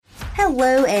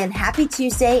Hello and happy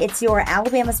Tuesday. It's your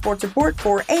Alabama Sports Report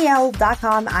for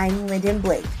AL.com. I'm Lyndon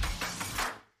Blake.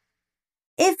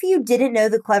 If you didn't know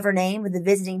the clever name of the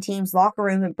visiting team's locker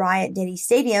room at Bryant-Denny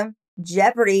Stadium,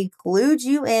 Jeopardy clued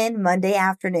you in Monday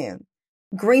afternoon.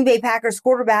 Green Bay Packers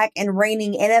quarterback and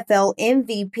reigning NFL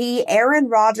MVP Aaron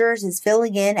Rodgers is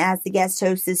filling in as the guest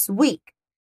host this week.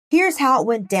 Here's how it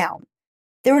went down.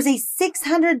 There was a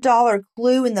 $600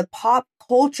 clue in the pop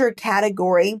culture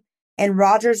category, and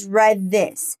Rodgers read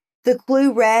this. The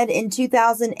clue read, in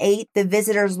 2008, the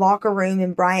visitors' locker room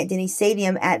in Bryant-Denny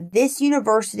Stadium at this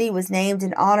university was named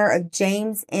in honor of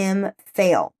James M.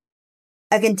 Fail.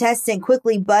 A contestant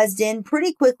quickly buzzed in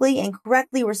pretty quickly and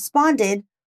correctly responded,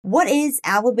 "What is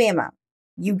Alabama?"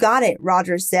 "You got it,"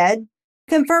 Rodgers said,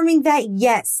 confirming that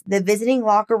yes, the visiting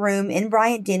locker room in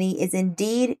Bryant-Denny is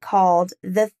indeed called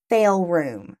the Fail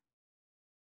Room.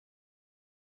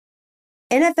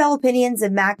 NFL opinions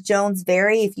of Mac Jones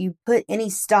vary if you put any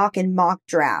stock in mock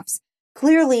drafts.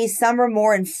 Clearly, some are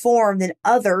more informed than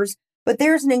others, but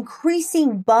there's an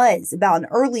increasing buzz about an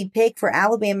early pick for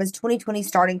Alabama's 2020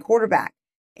 starting quarterback.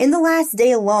 In the last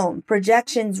day alone,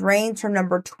 projections range from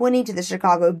number 20 to the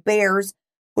Chicago Bears,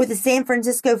 with the San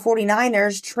Francisco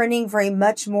 49ers trending for a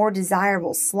much more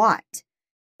desirable slot.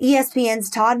 ESPN's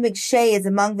Todd McShay is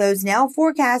among those now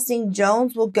forecasting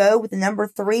Jones will go with the number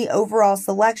 3 overall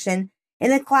selection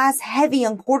in a class heavy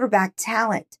on quarterback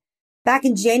talent. Back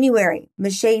in January,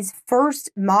 McShay's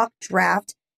first mock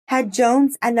draft had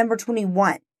Jones at number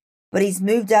 21, but he's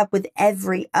moved up with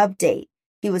every update.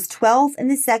 He was 12th in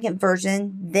the second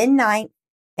version, then 9th,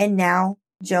 and now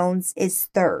Jones is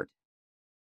 3rd.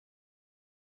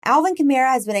 Alvin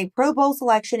Kamara has been a Pro Bowl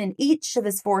selection in each of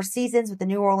his 4 seasons with the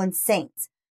New Orleans Saints,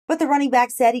 but the running back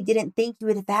said he didn't think he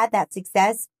would have had that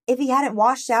success if he hadn't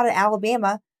washed out at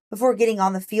Alabama before getting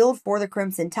on the field for the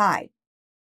Crimson Tide.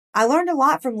 "I learned a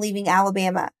lot from leaving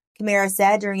Alabama," Kamara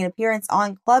said during an appearance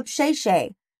on Club Shay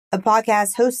Shay, a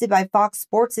podcast hosted by Fox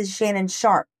Sports' Shannon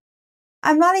Sharp.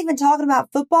 "I'm not even talking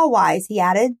about football-wise," he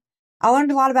added. "I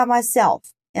learned a lot about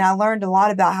myself, and I learned a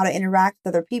lot about how to interact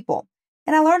with other people,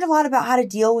 and I learned a lot about how to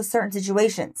deal with certain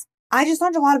situations. I just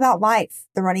learned a lot about life,"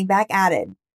 the running back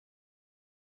added.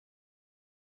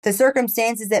 The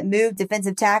circumstances that moved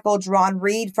defensive tackle Jerron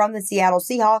Reed from the Seattle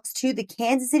Seahawks to the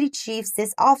Kansas City Chiefs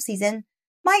this offseason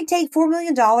might take $4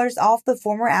 million off the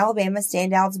former Alabama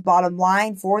standout's bottom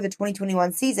line for the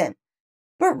 2021 season.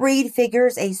 But Reed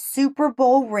figures a Super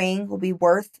Bowl ring will be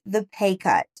worth the pay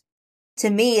cut. "To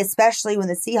me, especially when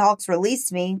the Seahawks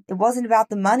released me, it wasn't about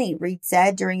the money," Reed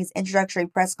said during his introductory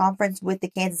press conference with the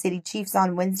Kansas City Chiefs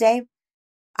on Wednesday.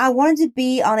 "I wanted to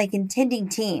be on a contending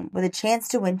team with a chance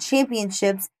to win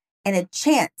championships and a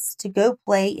chance to go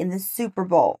play in the Super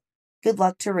Bowl. Good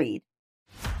luck to Reed."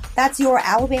 That's your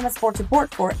Alabama Sports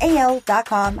Report for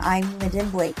AL.com. I'm Lyndon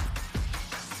Blake.